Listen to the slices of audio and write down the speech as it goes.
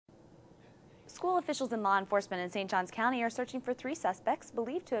School officials and law enforcement in St. Johns County are searching for 3 suspects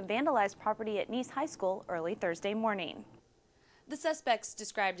believed to have vandalized property at Nease High School early Thursday morning. The suspects,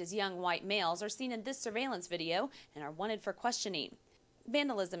 described as young white males, are seen in this surveillance video and are wanted for questioning.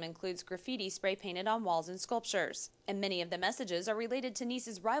 Vandalism includes graffiti spray painted on walls and sculptures, and many of the messages are related to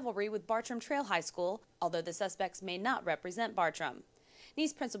Nease's rivalry with Bartram Trail High School, although the suspects may not represent Bartram.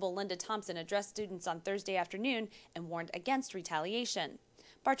 Nease principal Linda Thompson addressed students on Thursday afternoon and warned against retaliation.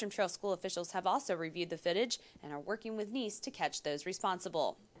 Bartram Trail school officials have also reviewed the footage and are working with Nease to catch those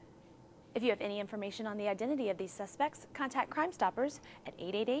responsible. If you have any information on the identity of these suspects, contact Crime Stoppers at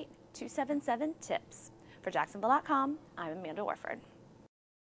 888-277-TIPS. For Jacksonville.com, I'm Amanda Warford.